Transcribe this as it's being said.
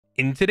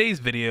In today's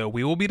video,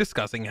 we will be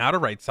discussing how to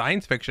write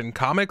science fiction,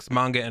 comics,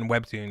 manga, and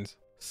webtoons.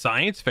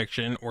 Science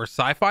fiction, or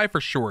sci-fi for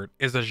short,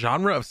 is a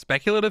genre of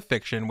speculative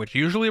fiction which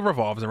usually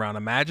revolves around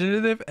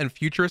imaginative and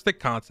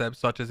futuristic concepts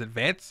such as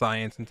advanced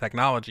science and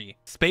technology,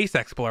 space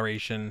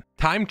exploration,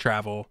 time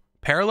travel,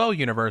 parallel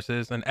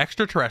universes, and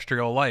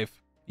extraterrestrial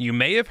life. You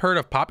may have heard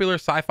of popular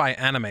sci-fi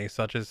anime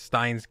such as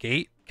Steins,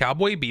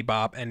 Cowboy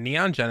Bebop, and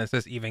Neon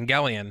Genesis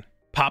Evangelion.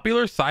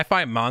 Popular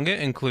sci-fi manga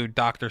include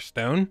Dr.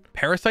 Stone,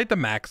 Parasite the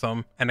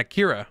Maxim, and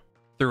Akira.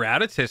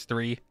 Throughout its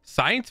history,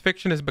 science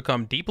fiction has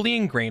become deeply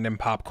ingrained in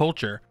pop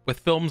culture,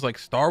 with films like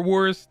Star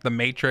Wars, The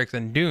Matrix,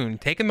 and Dune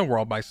taking the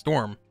world by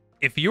storm.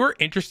 If you are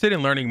interested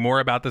in learning more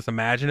about this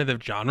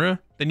imaginative genre,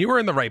 then you are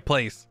in the right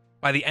place.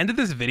 By the end of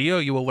this video,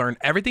 you will learn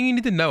everything you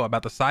need to know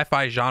about the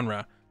sci-fi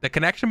genre, the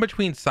connection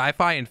between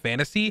sci-fi and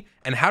fantasy,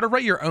 and how to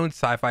write your own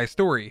sci-fi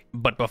story.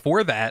 But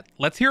before that,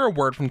 let's hear a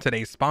word from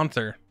today's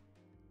sponsor.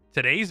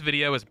 Today's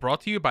video is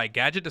brought to you by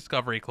Gadget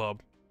Discovery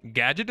Club.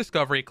 Gadget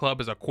Discovery Club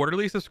is a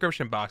quarterly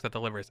subscription box that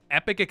delivers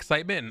epic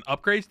excitement and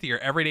upgrades to your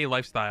everyday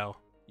lifestyle.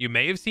 You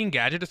may have seen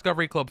Gadget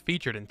Discovery Club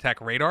featured in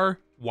Tech Radar,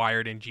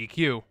 Wired, and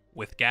GQ.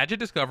 With Gadget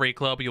Discovery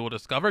Club, you will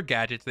discover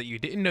gadgets that you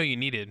didn't know you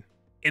needed.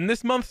 In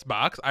this month's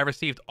box, I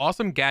received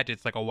awesome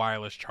gadgets like a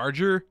wireless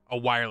charger, a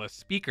wireless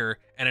speaker,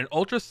 and an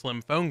ultra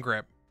slim phone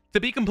grip. To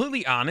be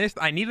completely honest,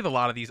 I needed a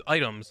lot of these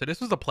items, so this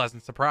was a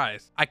pleasant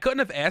surprise. I couldn't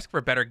have asked for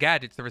better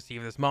gadgets to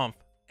receive this month.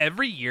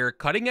 Every year,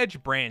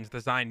 cutting-edge brands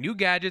design new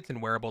gadgets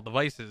and wearable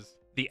devices.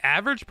 The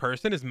average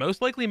person is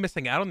most likely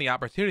missing out on the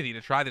opportunity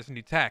to try this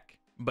new tech,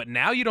 but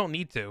now you don't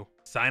need to.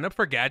 Sign up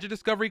for Gadget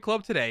Discovery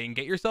Club today and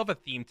get yourself a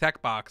themed tech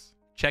box.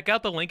 Check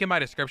out the link in my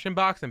description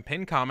box and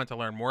pinned comment to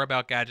learn more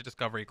about Gadget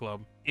Discovery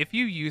Club. If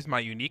you use my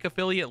unique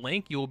affiliate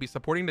link, you will be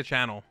supporting the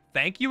channel.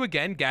 Thank you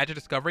again, Gadget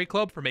Discovery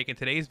Club, for making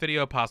today's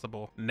video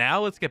possible. Now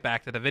let's get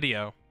back to the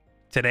video.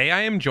 Today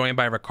I am joined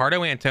by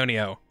Ricardo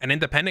Antonio, an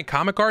independent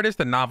comic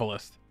artist and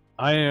novelist.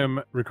 I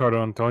am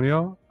Ricardo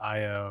Antonio. I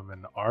am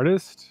an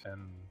artist,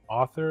 an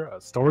author, a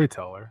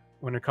storyteller.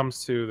 When it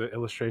comes to the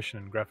illustration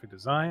and graphic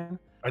design,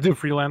 I do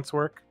freelance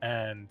work,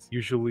 and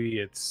usually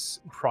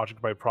it's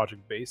project by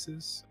project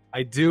basis.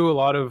 I do a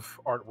lot of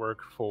artwork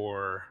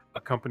for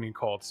a company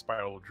called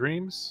Spiral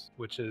Dreams,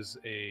 which is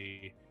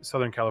a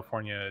Southern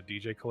California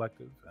DJ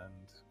collective, and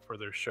for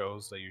their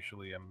shows, I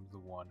usually am the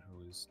one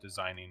who is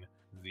designing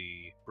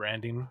the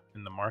branding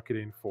and the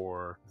marketing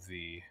for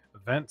the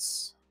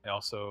events. I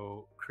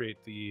also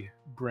create the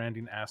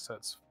branding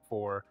assets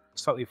for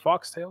Slightly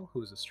Foxtail,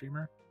 who is a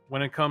streamer.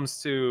 When it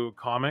comes to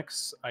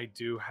comics, I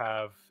do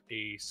have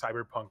a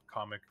Cyberpunk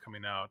comic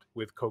coming out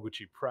with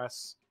Koguchi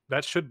Press.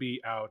 That should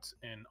be out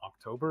in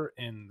October.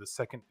 In the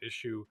second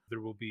issue, there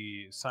will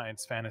be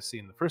science fantasy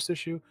in the first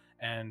issue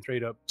and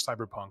straight up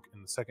cyberpunk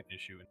in the second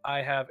issue.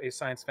 I have a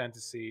science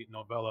fantasy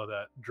novella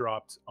that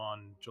dropped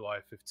on July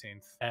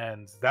 15th,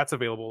 and that's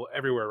available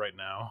everywhere right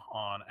now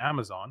on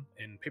Amazon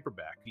in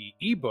paperback. The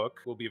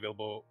ebook will be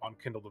available on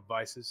Kindle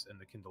devices and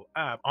the Kindle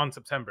app on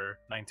September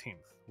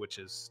 19th, which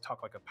is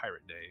Talk Like a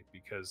Pirate Day,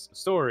 because the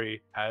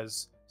story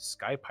has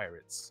sky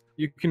pirates.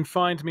 You can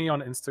find me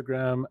on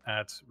Instagram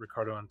at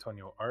Ricardo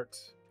Antonio Art.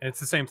 And it's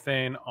the same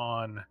thing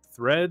on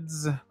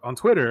Threads. On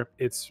Twitter,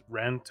 it's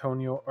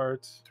Rantonio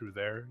Art. Through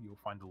there, you'll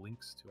find the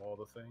links to all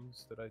the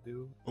things that I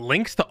do.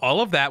 Links to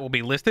all of that will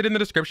be listed in the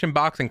description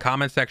box and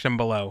comment section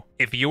below.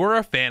 If you are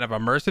a fan of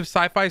immersive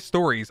sci-fi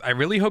stories, I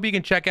really hope you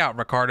can check out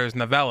Ricardo's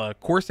novella,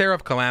 Corsair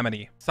of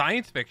Calamity.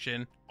 Science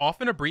fiction,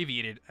 often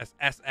abbreviated as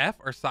SF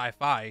or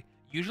sci-fi,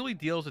 usually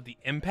deals with the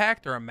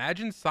impact or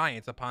imagined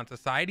science upon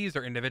societies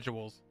or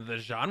individuals. The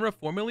genre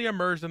formally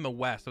emerged in the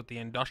West with the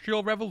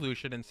Industrial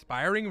Revolution,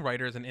 inspiring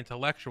writers and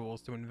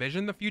intellectuals to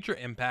envision the future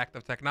impact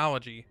of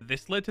technology.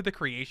 This led to the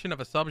creation of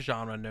a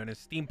subgenre known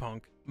as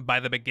steampunk. By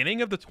the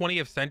beginning of the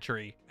 20th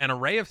century, an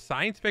array of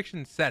science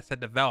fiction sets had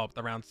developed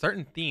around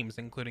certain themes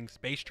including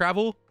space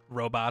travel,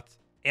 robots,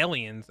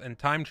 aliens, and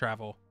time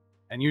travel.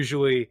 And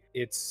usually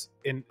it's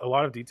in a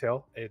lot of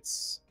detail.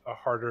 It's a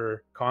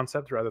harder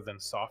concept rather than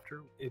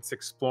softer. It's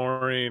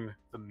exploring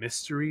the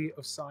mystery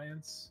of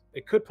science.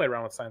 It could play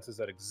around with sciences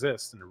that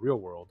exist in the real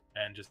world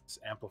and just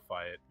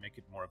amplify it, make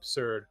it more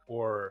absurd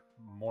or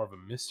more of a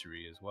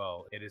mystery as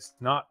well. It is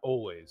not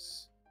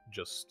always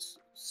just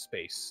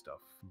space stuff,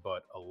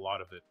 but a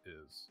lot of it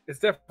is. It's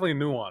definitely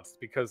nuanced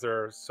because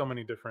there are so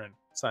many different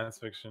science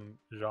fiction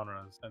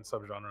genres and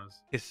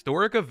subgenres.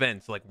 Historic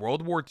events like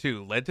World War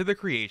II led to the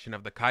creation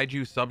of the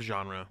kaiju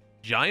subgenre.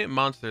 Giant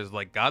monsters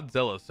like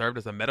Godzilla served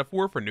as a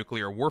metaphor for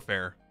nuclear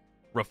warfare,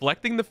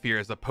 reflecting the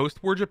fears of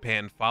post-war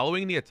Japan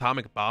following the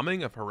atomic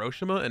bombing of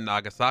Hiroshima and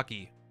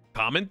Nagasaki.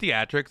 Common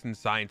theatrics and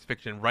science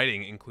fiction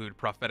writing include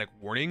prophetic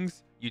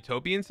warnings,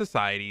 utopian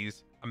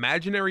societies,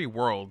 imaginary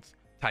worlds,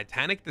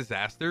 titanic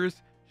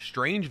disasters,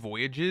 strange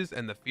voyages,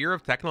 and the fear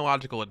of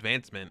technological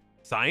advancement.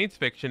 Science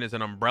fiction is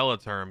an umbrella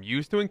term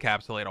used to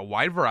encapsulate a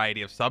wide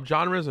variety of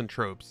subgenres and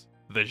tropes.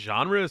 The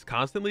genre is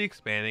constantly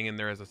expanding, and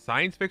there is a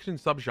science fiction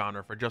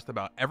subgenre for just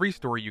about every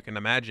story you can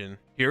imagine.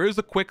 Here is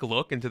a quick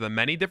look into the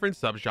many different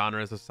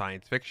subgenres of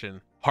science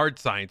fiction. Hard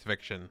science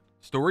fiction.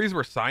 Stories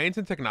where science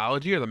and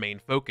technology are the main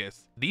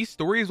focus. These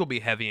stories will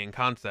be heavy in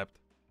concept.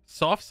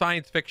 Soft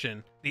science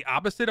fiction, the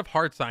opposite of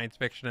hard science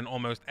fiction in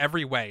almost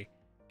every way.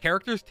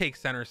 Characters take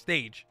center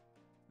stage.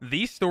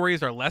 These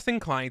stories are less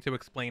inclined to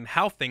explain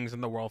how things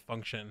in the world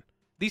function.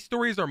 These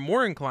stories are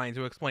more inclined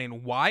to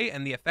explain why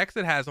and the effects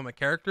it has on the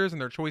characters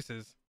and their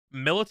choices.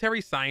 Military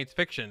science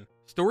fiction,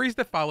 stories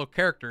that follow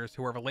characters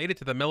who are related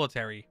to the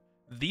military.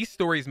 These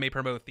stories may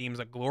promote themes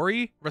of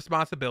glory,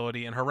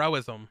 responsibility, and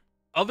heroism.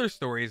 Other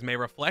stories may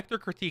reflect or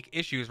critique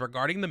issues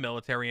regarding the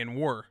military and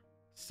war.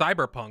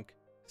 Cyberpunk,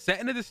 set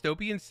in a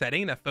dystopian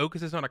setting that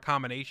focuses on a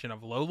combination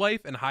of low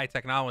life and high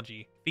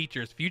technology,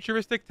 features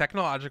futuristic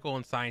technological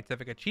and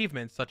scientific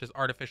achievements such as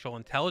artificial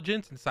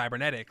intelligence and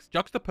cybernetics,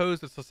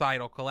 juxtaposed with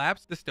societal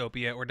collapse,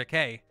 dystopia, or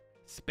decay.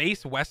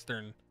 Space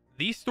western,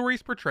 these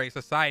stories portray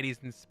societies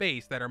in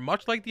space that are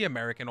much like the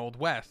American Old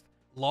West,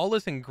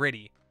 lawless and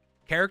gritty.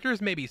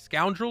 Characters may be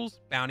scoundrels,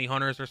 bounty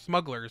hunters, or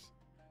smugglers.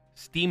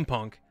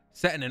 Steampunk,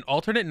 set in an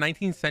alternate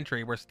 19th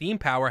century where steam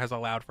power has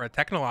allowed for a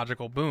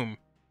technological boom.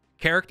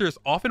 Characters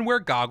often wear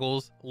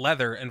goggles,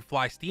 leather, and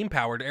fly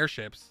steam-powered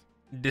airships.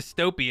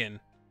 Dystopian,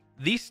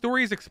 these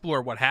stories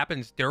explore what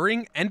happens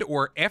during and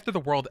or after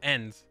the world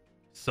ends.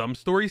 Some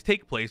stories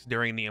take place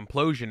during the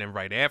implosion and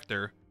right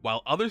after,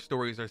 while other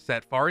stories are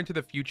set far into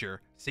the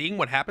future, seeing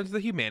what happens to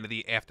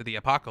humanity after the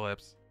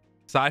apocalypse.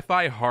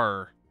 Sci-fi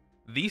horror,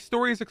 these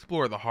stories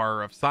explore the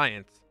horror of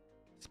science.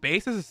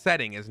 Space as a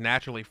setting is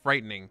naturally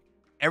frightening.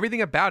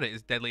 Everything about it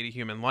is deadly to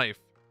human life.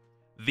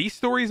 These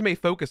stories may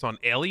focus on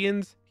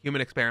aliens,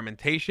 human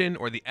experimentation,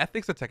 or the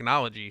ethics of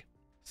technology.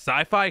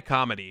 Sci-fi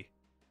comedy,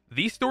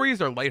 these stories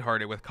are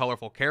lighthearted with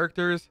colorful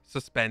characters,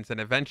 suspense,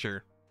 and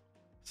adventure.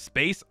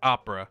 Space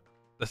opera,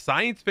 the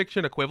science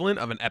fiction equivalent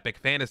of an epic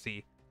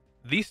fantasy.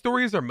 These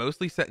stories are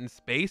mostly set in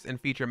space and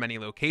feature many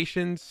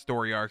locations,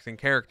 story arcs, and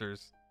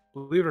characters.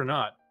 Believe it or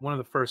not, one of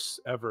the first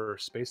ever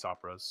space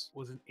operas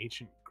was an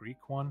ancient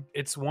Greek one.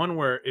 It's one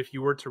where if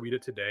you were to read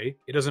it today,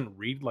 it doesn't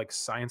read like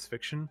science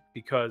fiction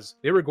because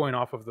they were going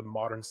off of the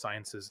modern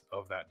sciences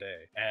of that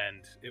day.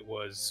 And it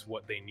was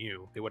what they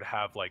knew. They would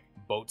have like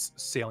boats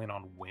sailing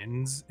on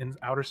winds in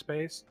outer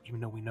space, even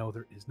though we know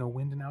there is no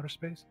wind in outer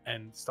space,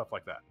 and stuff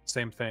like that.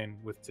 Same thing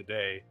with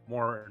today.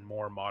 More and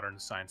more modern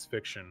science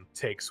fiction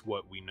takes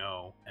what we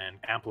know and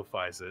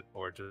amplifies it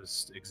or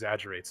just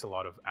exaggerates a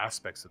lot of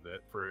aspects of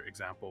it. For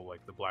example,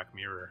 like the Black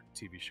Mirror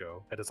TV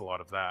show that does a lot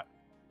of that.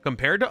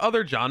 Compared to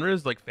other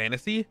genres like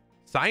fantasy,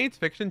 science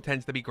fiction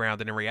tends to be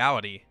grounded in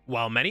reality.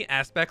 While many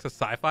aspects of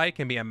sci-fi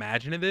can be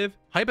imaginative,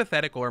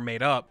 hypothetical, or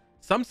made up,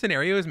 some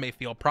scenarios may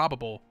feel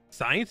probable.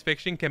 Science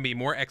fiction can be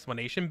more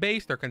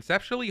explanation-based or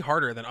conceptually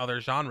harder than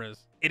other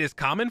genres. It is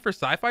common for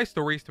sci-fi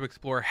stories to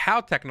explore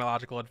how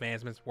technological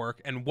advancements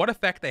work and what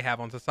effect they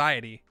have on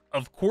society.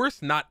 Of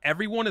course, not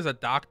everyone is a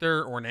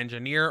doctor or an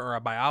engineer or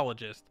a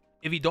biologist.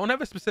 If you don't have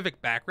a specific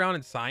background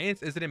in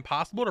science, is it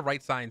impossible to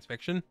write science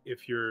fiction?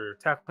 If you're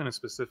tackling a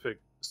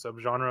specific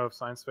subgenre of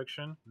science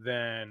fiction,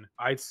 then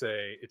I'd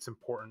say it's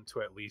important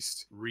to at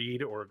least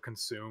read or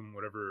consume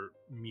whatever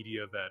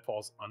media that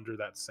falls under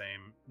that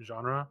same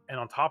genre. And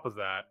on top of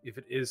that, if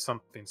it is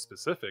something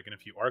specific, and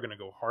if you are going to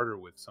go harder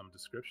with some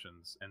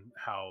descriptions and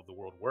how the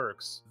world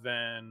works,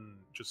 then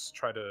just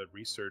try to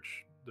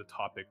research the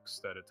topics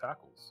that it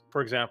tackles.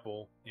 For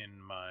example,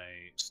 in my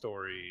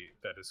story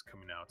that is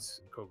coming out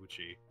in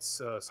Koguchi,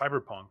 it's a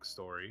cyberpunk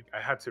story. I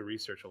had to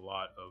research a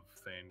lot of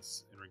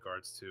things in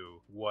regards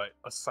to what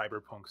a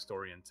cyberpunk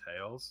story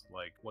entails,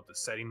 like what the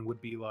setting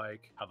would be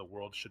like, how the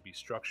world should be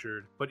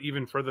structured. But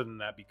even further than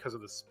that, because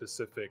of the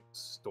specific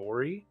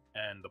story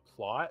and the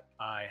plot,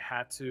 I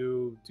had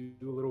to do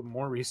a little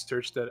more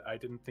research that I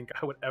didn't think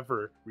I would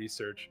ever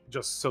research,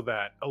 just so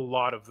that a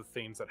lot of the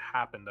things that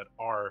happen that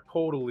are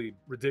totally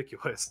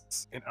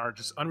ridiculous and are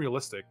just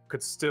unrealistic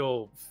could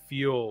still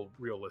feel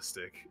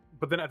realistic.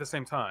 But then at the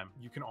same time,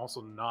 you can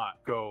also not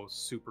go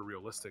super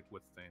realistic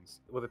with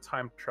things. With a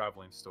time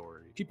traveling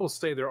story, people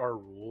say there are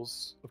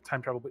rules of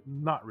time travel, but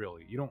not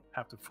really. You don't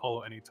have to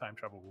follow any time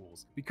travel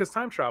rules, because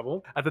time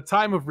travel, at the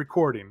time of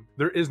recording,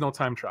 there is no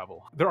time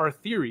travel. There are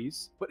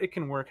theories, but it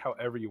can work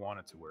however you want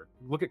it to work.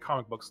 Look at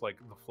comic books like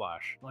The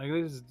Flash. Like,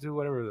 they just do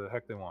whatever the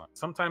heck they want.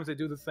 Sometimes they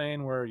do the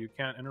thing where you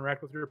can't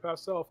interact with your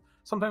past self.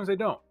 Sometimes they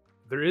don't.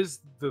 There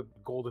is the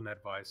golden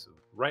advice of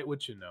write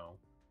what you know,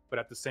 but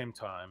at the same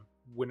time,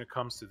 when it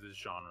comes to this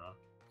genre,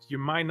 you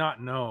might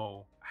not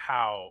know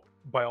how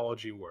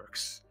biology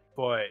works,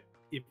 but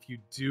if you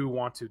do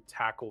want to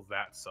tackle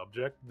that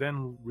subject,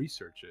 then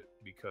research it,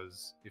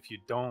 because if you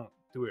don't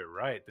do it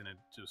right, then it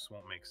just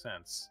won't make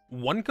sense.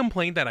 One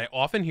complaint that I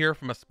often hear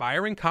from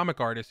aspiring comic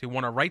artists who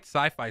want to write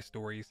sci-fi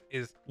stories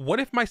is, what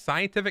if my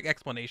scientific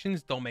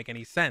explanations don't make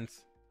any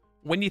sense?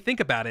 When you think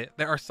about it,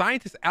 there are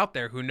scientists out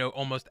there who know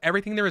almost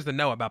everything there is to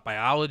know about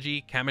biology,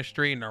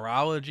 chemistry,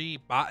 neurology,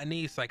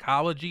 botany,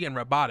 psychology, and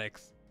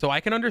robotics. So I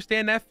can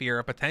understand that fear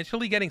of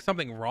potentially getting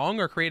something wrong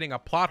or creating a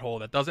plot hole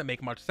that doesn't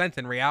make much sense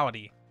in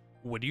reality.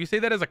 Would you say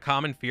that is a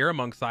common fear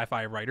among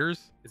sci-fi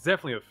writers? It's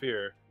definitely a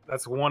fear.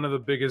 That's one of the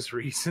biggest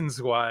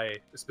reasons why,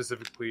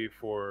 specifically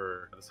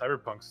for the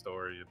Cyberpunk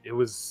story, it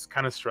was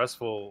kind of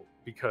stressful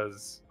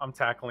because I'm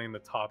tackling the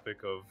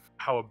topic of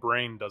how a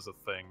brain does a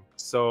thing.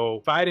 So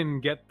if I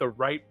didn't get the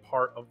right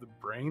part of the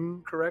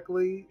brain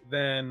correctly,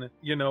 then,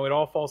 you know, it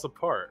all falls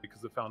apart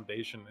because the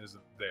foundation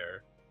isn't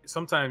there.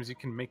 Sometimes you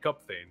can make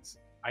up things.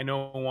 I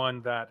know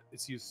one that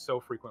is used so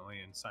frequently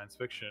in science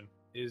fiction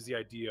is the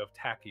idea of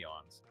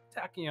tachyons.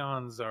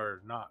 Tachyons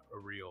are not a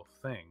real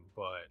thing,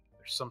 but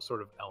there's some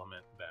sort of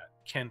element that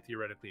can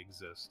theoretically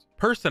exist.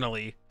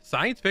 Personally,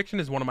 science fiction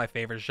is one of my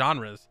favorite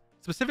genres,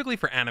 specifically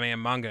for anime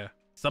and manga.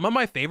 Some of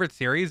my favorite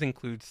series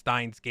include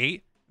Steins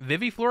Gate,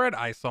 Vivy Fluorite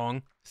Eye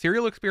Song,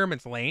 Serial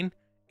Experiments Lane,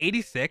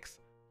 86,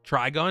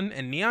 Trigun,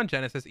 and Neon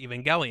Genesis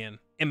Evangelion.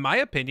 In my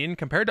opinion,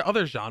 compared to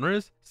other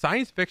genres,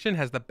 science fiction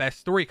has the best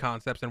story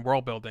concepts and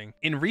world building.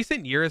 In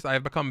recent years, I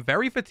have become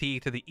very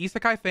fatigued to the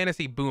isekai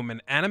fantasy boom in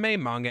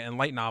anime, manga, and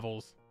light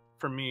novels.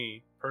 For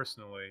me,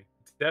 personally,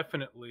 it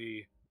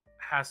definitely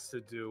has to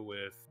do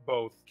with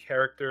both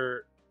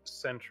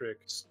character-centric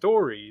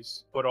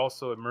stories, but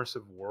also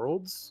immersive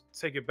worlds.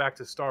 Take it back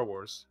to Star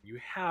Wars. You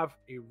have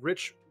a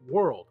rich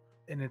world,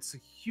 and it's a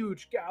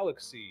huge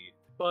galaxy.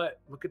 But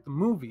look at the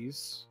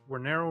movies. We're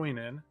narrowing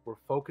in. We're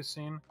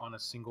focusing on a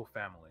single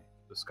family,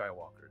 the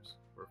Skywalkers.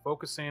 We're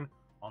focusing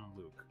on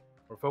Luke.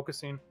 We're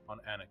focusing on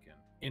Anakin.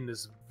 In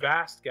this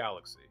vast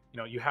galaxy, you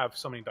know, you have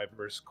so many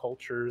diverse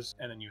cultures,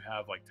 and then you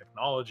have like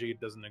technology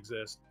doesn't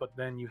exist, but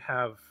then you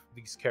have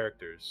these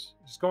characters.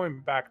 Just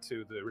going back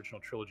to the original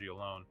trilogy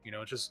alone, you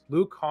know, it's just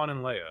Luke, Han,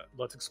 and Leia.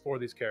 Let's explore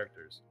these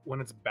characters. When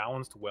it's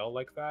balanced well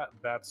like that,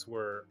 that's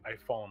where I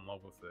fall in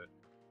love with it.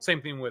 Same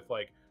thing with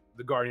like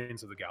the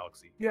Guardians of the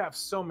Galaxy. You have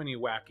so many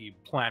wacky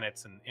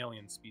planets and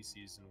alien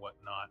species and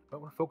whatnot,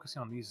 but we're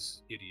focusing on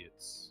these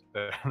idiots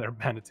that they're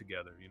banded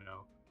together, you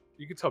know?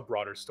 You could tell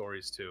broader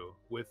stories too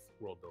with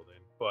world building,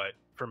 but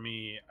for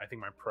me, I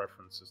think my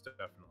preference is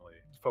definitely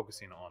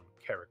focusing on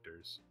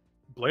characters.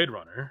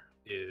 Bladerunner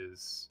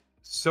is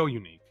so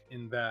unique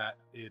in that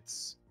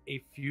it's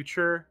a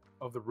future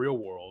of the real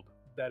world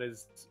that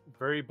is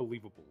very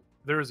believable.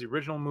 There is the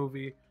original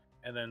movie,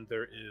 and then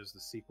there is the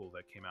sequel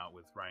that came out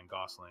with Ryan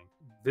Gosling.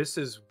 This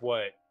is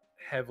what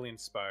heavily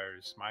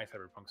inspires my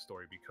cyberpunk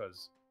story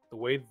because the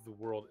way the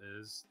world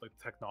is, like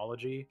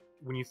technology,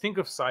 when you think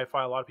of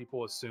sci-fi, a lot of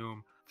people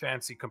assume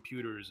fancy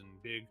computers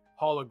and big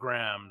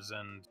holograms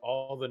and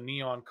all the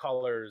neon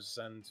colors.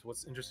 And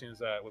what's interesting is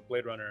that with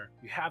Blade Runner,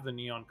 you have the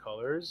neon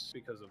colors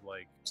because of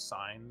like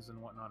signs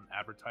and whatnot, and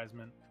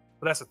advertisement.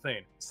 But that's the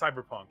thing.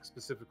 Cyberpunk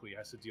specifically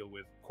has to deal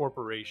with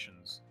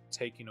corporations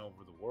taking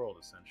over the world,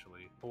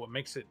 essentially. But what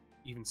makes it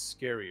even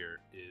scarier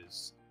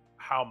is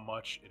how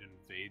much it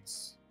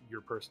invades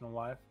your personal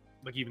life.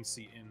 Like you even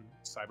see in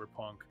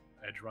Cyberpunk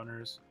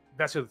Edgerunners.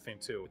 That's the other thing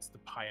too. It's the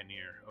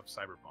pioneer of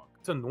cyberpunk.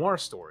 It's a noir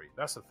story.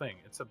 That's the thing.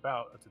 It's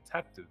about a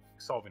detective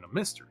solving a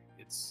mystery.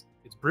 It's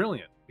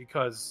brilliant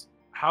because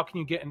how can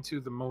you get into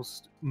the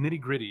most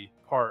nitty-gritty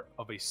part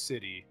of a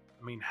city?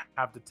 I mean,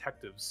 have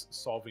detectives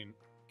solving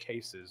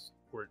cases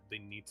where they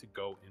need to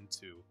go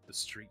into the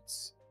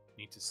streets,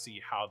 need to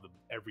see how the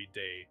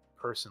everyday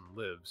person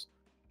lives.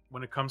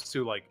 When it comes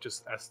to like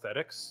just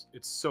aesthetics,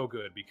 it's so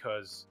good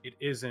because it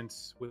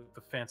isn't with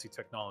the fancy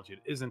technology.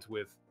 It isn't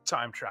with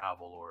time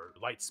travel or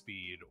light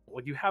speed.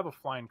 Like you have a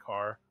flying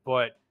car,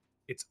 but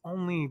it's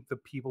only the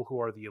people who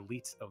are the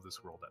elites of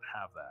this world that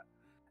have that.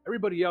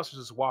 Everybody else is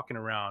just walking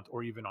around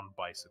or even on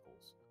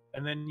bicycles.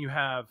 And then you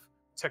have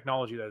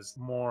technology that is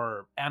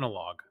more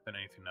analog than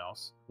anything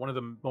else. One of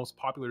the most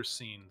popular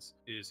scenes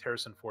is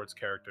Harrison Ford's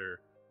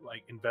character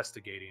like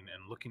investigating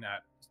and looking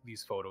at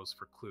these photos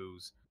for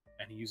clues.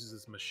 And he uses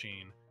this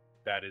machine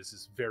that is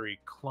this very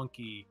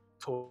clunky,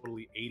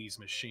 totally 80s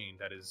machine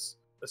that is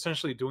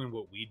essentially doing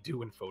what we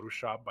do in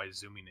Photoshop by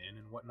zooming in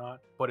and whatnot,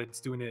 but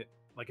it's doing it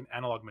like an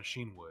analog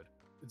machine would.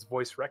 It's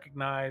voice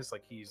recognized,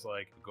 like he's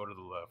like, go to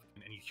the left.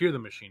 And you hear the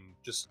machine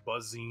just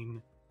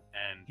buzzing,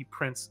 and he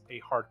prints a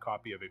hard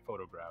copy of a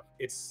photograph.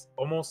 It's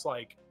almost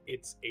like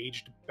it's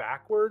aged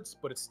backwards,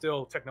 but it's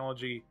still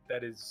technology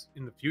that is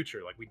in the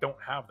future. Like we don't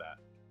have that.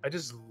 I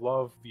just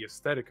love the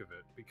aesthetic of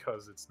it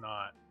because it's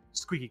not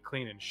squeaky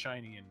clean and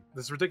shiny and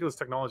this ridiculous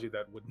technology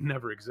that would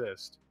never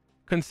exist.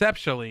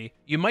 Conceptually,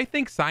 you might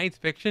think science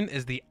fiction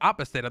is the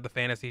opposite of the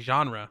fantasy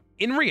genre.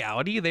 In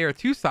reality, they are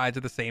two sides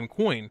of the same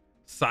coin.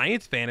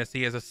 Science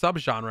fantasy is a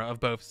subgenre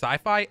of both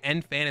sci-fi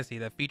and fantasy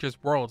that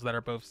features worlds that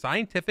are both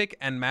scientific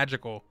and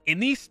magical. In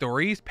these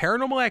stories,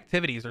 paranormal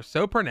activities are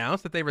so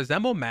pronounced that they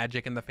resemble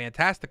magic in the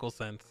fantastical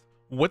sense.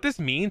 What this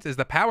means is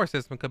the power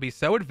system could be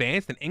so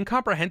advanced and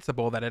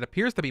incomprehensible that it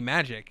appears to be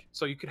magic.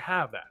 So you could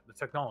have that, the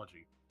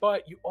technology.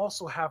 But you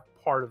also have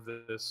part of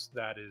this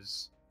that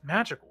is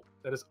magical,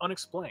 that is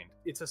unexplained.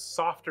 It's a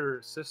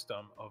softer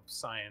system of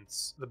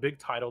science. The big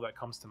title that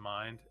comes to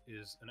mind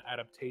is an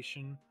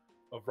adaptation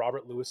of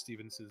Robert Louis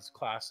Stevenson's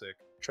classic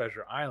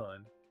Treasure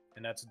Island,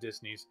 and that's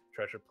Disney's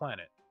Treasure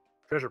Planet.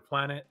 Treasure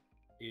Planet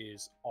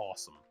is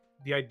awesome.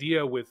 The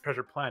idea with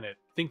Treasure Planet,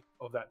 think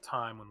of that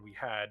time when we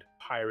had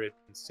pirates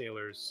and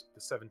sailors, the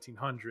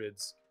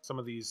 1700s, Some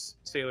of these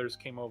sailors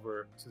came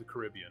over to the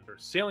Caribbean. They're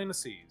sailing the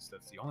seas.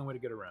 That's the only way to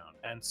get around.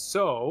 And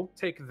so,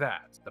 take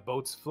that. The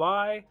boats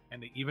fly,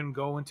 and they even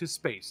go into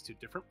space to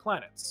different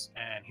planets.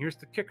 And here's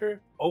the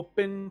kicker: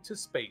 open to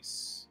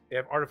space. They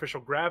have artificial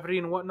gravity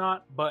and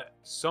whatnot, but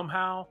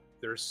somehow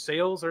their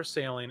sails are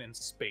sailing in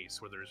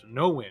space where there's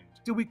no wind.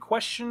 Do we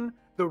question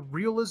the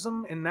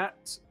realism in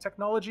that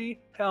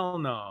technology? Hell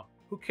no.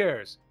 Who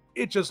cares?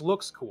 It just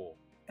looks cool.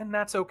 And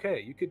that's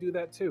okay. You could do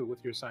that too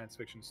with your science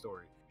fiction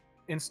story.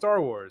 In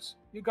Star Wars,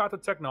 you got the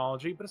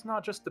technology, but it's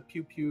not just the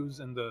pew-pews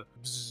and the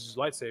bzzz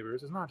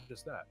lightsabers. It's not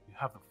just that. You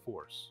have the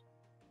Force.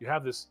 You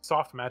have this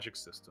soft magic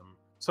system.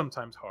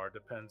 Sometimes hard,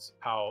 depends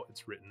how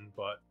it's written,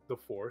 but the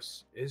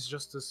Force is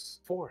just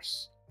this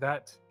force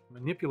that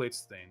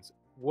manipulates things.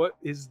 What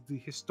is the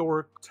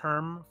historic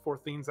term for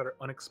things that are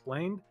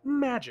unexplained?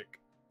 Magic.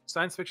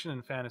 Science fiction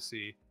and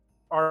fantasy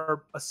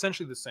are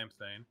essentially the same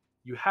thing.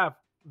 You have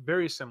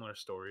very similar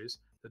stories.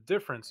 The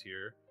difference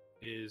here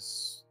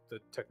is the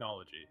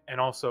technology,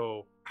 and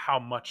also how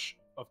much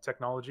of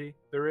technology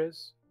there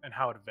is and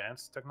how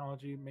advanced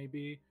technology may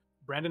be.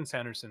 Brandon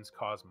Sanderson's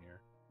Cosmere,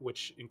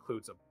 which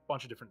includes a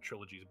bunch of different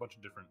trilogies, a bunch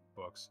of different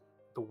books,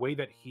 the way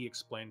that he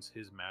explains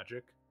his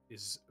magic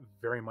is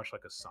very much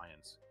like a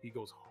science. He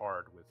goes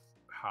hard with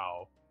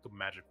how the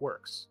magic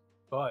works,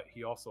 but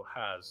he also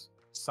has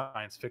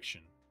science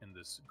fiction in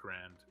this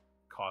grand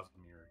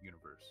Cosmere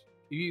universe.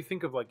 You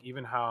think of like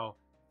even how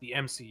the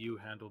MCU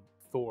handled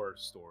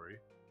Thor's story,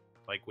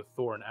 like with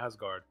Thor and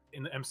Asgard.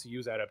 In the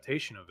MCU's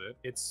adaptation of it,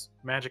 it's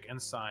magic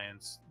and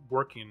science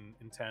working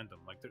in tandem,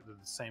 like they're the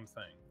same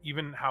thing.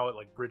 Even how it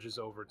like bridges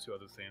over to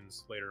other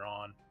things later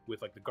on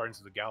with like the Guardians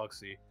of the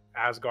Galaxy.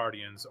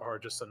 Asgardians are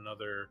just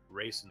another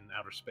race in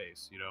outer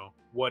space, you know?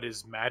 What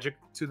is magic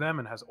to them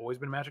and has always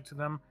been magic to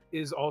them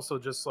is also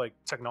just like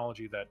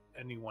technology that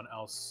anyone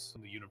else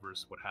in the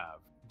universe would have.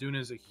 Dune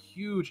is a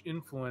huge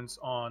influence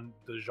on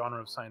the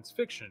genre of science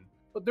fiction,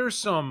 but there's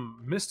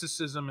some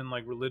mysticism and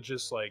like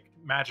religious like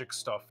magic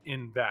stuff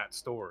in that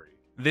story.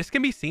 This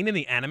can be seen in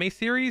the anime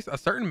series A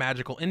Certain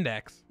Magical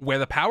Index, where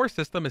the power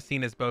system is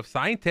seen as both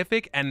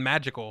scientific and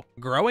magical.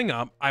 Growing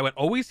up, I would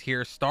always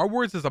hear Star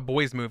Wars is a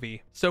boys'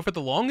 movie, so for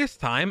the longest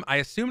time, I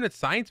assumed that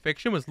science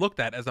fiction was looked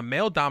at as a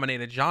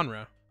male-dominated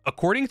genre.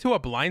 According to a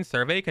blind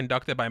survey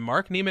conducted by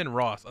Mark Neiman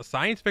Ross, a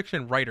science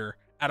fiction writer,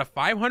 out of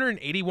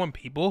 581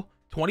 people,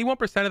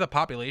 21% of the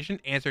population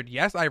answered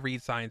yes, I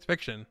read science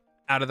fiction.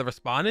 Out of the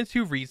respondents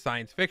who read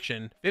science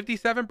fiction,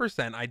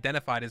 57%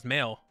 identified as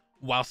male.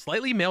 While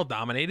slightly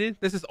male-dominated,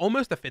 this is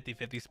almost a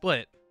 50-50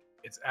 split.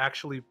 It's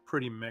actually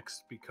pretty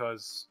mixed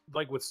because,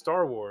 like with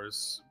Star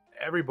Wars,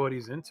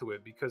 everybody's into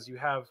it because you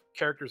have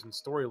characters and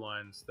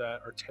storylines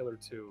that are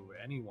tailored to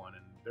anyone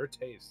and their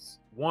tastes.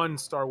 One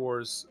Star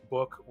Wars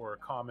book or a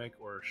comic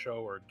or a show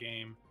or a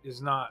game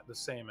is not the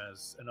same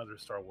as another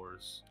Star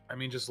Wars. I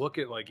mean, just look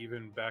at like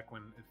even back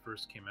when it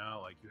first came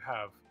out, like you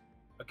have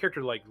a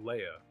character like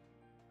Leia,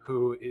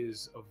 who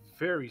is a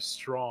very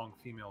strong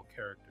female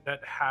character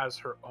that has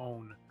her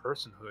own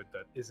personhood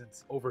that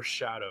isn't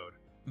overshadowed.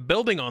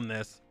 Building on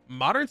this,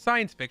 modern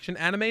science fiction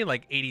anime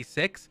like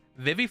 86,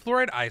 Vivy,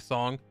 Fluorite Eye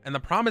Song, and The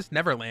Promised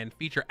Neverland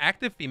feature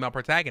active female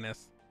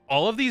protagonists.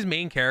 All of these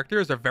main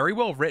characters are very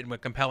well written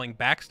with compelling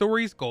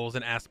backstories, goals,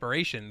 and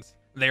aspirations.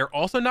 They are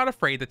also not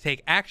afraid to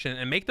take action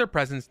and make their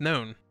presence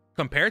known.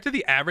 Compared to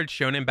the average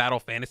shonen battle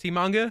fantasy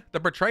manga, the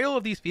portrayal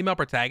of these female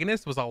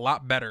protagonists was a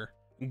lot better.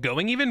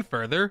 Going even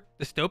further,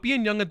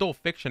 dystopian young adult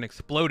fiction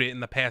exploded in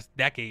the past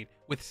decade,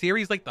 with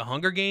series like The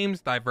Hunger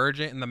Games,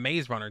 Divergent, and The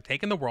Maze Runner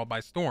taking the world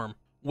by storm.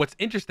 What's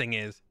interesting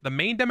is, the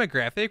main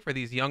demographic for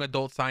these young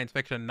adult science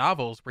fiction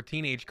novels were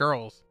teenage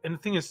girls. And the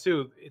thing is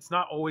too, it's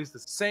not always the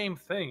same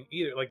thing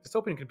either. Like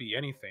dystopian could be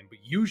anything, but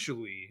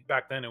usually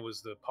back then it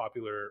was the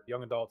popular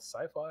young adult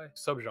sci-fi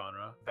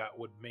subgenre that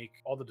would make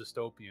all the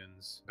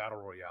dystopians battle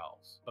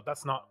royales. But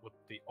that's not what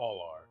they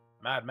all are.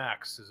 Mad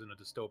Max is in a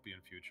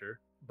dystopian future.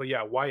 But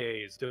yeah,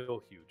 YA is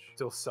still huge,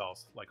 still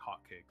sells like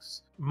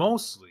hotcakes.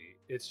 Mostly,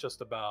 it's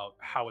just about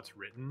how it's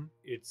written.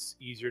 It's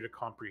easier to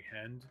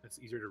comprehend. It's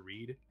easier to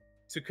read.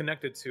 To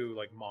connect it to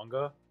like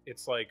manga,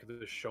 it's like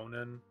the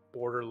shonen,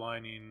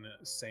 borderlining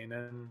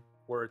seinen,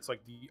 where it's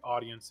like the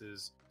audience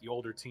is the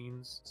older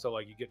teens. So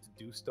like you get to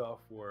do stuff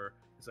where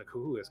it's like,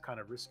 ooh, it's kind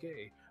of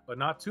risque, but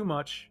not too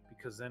much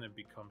because then it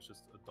becomes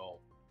just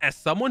adult. As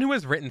someone who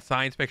has written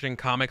science fiction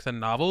comics and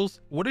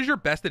novels, what is your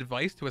best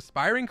advice to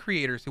aspiring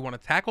creators who want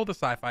to tackle the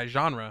sci-fi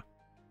genre?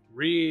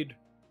 Read,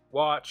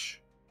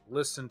 watch,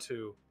 listen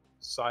to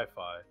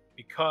sci-fi,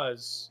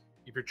 because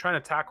if you're trying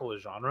to tackle a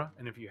genre,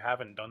 and if you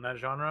haven't done that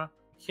genre,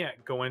 you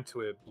can't go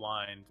into it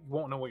blind. You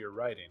won't know what you're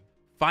writing.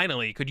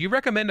 Finally, could you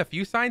recommend a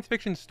few science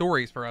fiction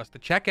stories for us to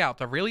check out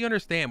to really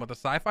understand what the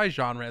sci-fi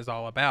genre is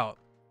all about?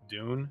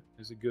 Dune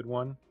is a good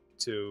one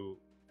to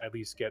at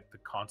least get the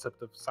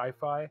concept of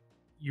sci-fi.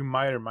 You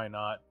might or might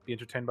not be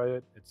entertained by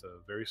it. It's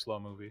a very slow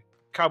movie.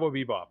 Cowboy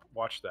Bebop,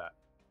 watch that.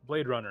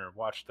 Bladerunner,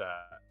 watch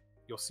that.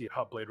 You'll see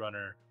how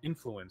Bladerunner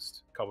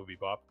influenced Cowboy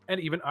Bebop. And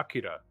even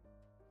Akira,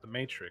 The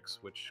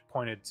Matrix, which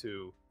pointed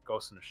to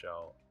Ghost in the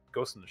Shell.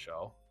 Ghost in the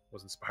Shell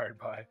was inspired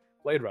by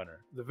Blade Runner.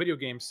 The video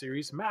game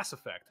series Mass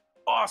Effect.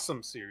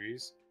 Awesome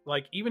series.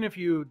 Like, even if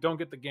you don't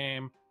get the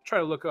game, try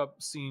to look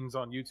up scenes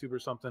on YouTube or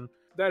something.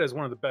 That is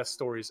one of the best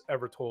stories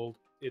ever told.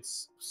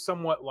 It's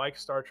somewhat like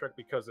Star Trek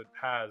because it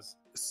has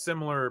a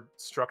similar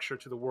structure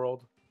to the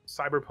world.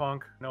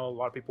 Cyberpunk, I know a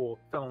lot of people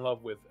fell in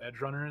love with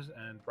Edgerunners,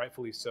 and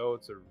rightfully so.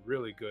 It's a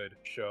really good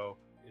show.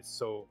 It's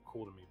so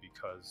cool to me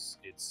because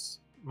it's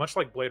much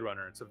like Blade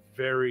Runner. It's a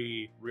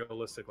very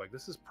realistic, like,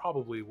 this is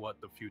probably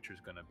what the future is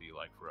going to be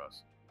like for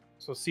us.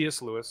 So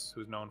C.S. Lewis,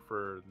 who's known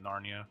for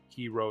Narnia,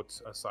 he wrote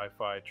a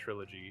sci-fi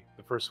trilogy.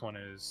 The first one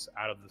is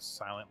Out of the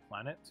Silent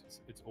Planet.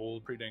 It's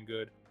old, pretty dang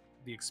good.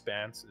 The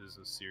Expanse is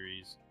a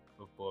series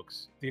of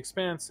books. The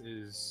Expanse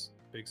is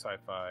big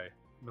sci-fi,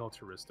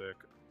 militaristic.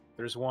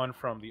 There's one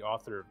from the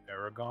author of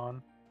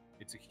Aragon.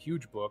 It's a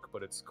huge book,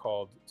 but it's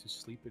called To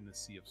Sleep in the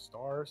Sea of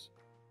Stars.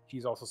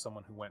 He's also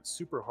someone who went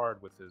super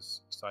hard with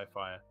his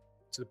sci-fi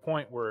to the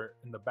point where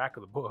in the back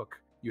of the book,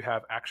 you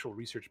have actual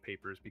research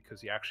papers because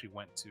he actually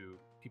went to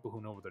people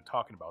who know what they're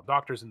talking about,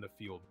 doctors in the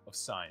field of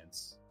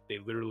science. They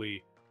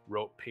literally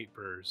wrote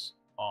papers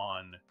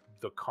on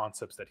the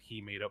concepts that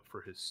he made up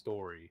for his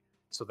story,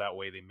 so that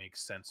way they make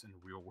sense in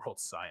real world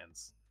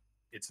science.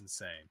 It's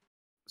insane.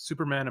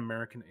 Superman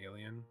American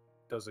Alien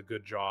does a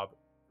good job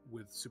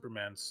with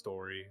Superman's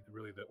story,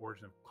 really the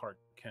origin of Clark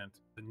Kent.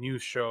 The new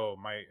show,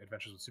 My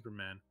Adventures with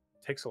Superman,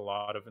 takes a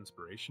lot of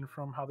inspiration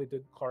from how they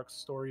did Clark's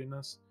story in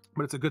this.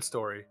 But it's a good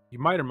story. You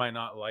might or might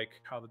not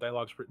like how the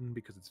dialogue's written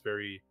because it's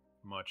very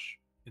much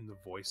in the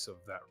voice of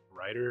that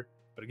writer.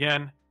 But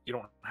again, you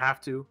don't have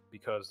to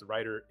because the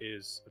writer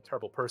is a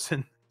terrible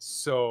person.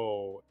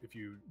 So if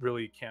you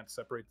really can't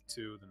separate the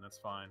two, then that's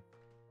fine.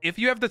 If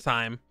you have the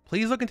time,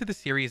 please look into the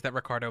series that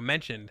Ricardo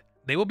mentioned.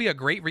 They will be a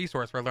great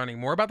resource for learning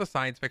more about the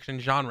science fiction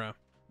genre.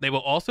 They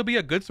will also be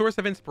a good source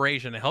of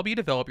inspiration to help you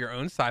develop your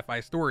own sci-fi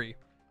story.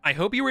 I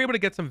hope you were able to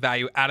get some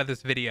value out of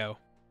this video.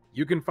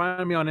 You can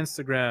find me on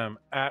Instagram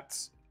at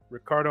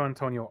Ricardo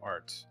Antonio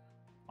Art.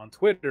 On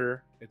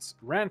Twitter, it's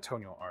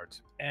Rantonio Art.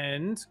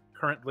 And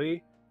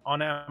currently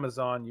on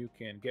Amazon, you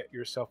can get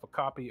yourself a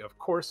copy of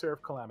Corsair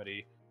of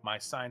Calamity, my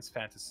science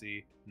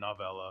fantasy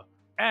novella.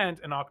 And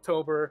in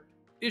October,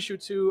 issue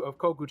 2 of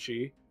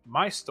Koguchi,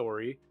 my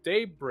story,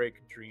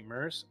 Daybreak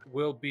Dreamers,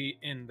 will be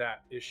in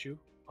that issue.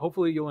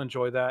 Hopefully you'll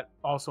enjoy that.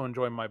 Also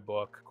enjoy my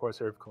book,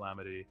 Corsair of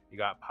Calamity. You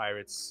got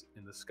pirates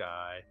in the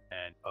sky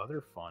and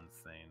other fun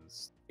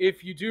things.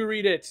 If you do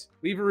read it,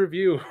 leave a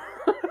review.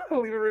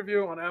 Leave a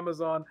review on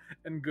Amazon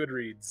and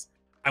Goodreads.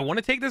 I want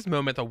to take this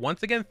moment to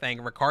once again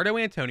thank Ricardo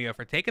Antonio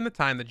for taking the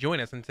time to join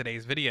us in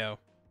today's video.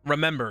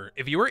 Remember,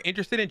 if you are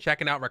interested in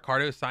checking out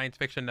Ricardo's science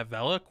fiction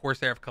novella,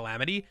 Corsair of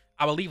Calamity,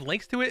 I will leave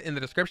links to it in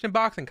the description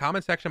box and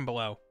comment section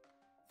below.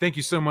 Thank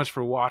you so much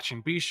for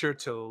watching. Be sure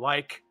to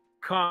like,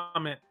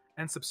 comment,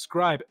 and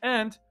subscribe,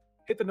 and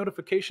hit the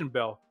notification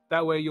bell.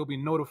 That way you'll be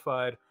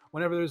notified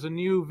whenever there's a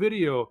new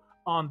video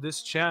on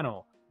this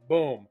channel.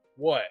 Boom.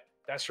 What?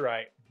 That's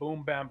right.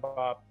 Boom, bam,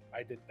 bop.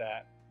 I did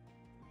that.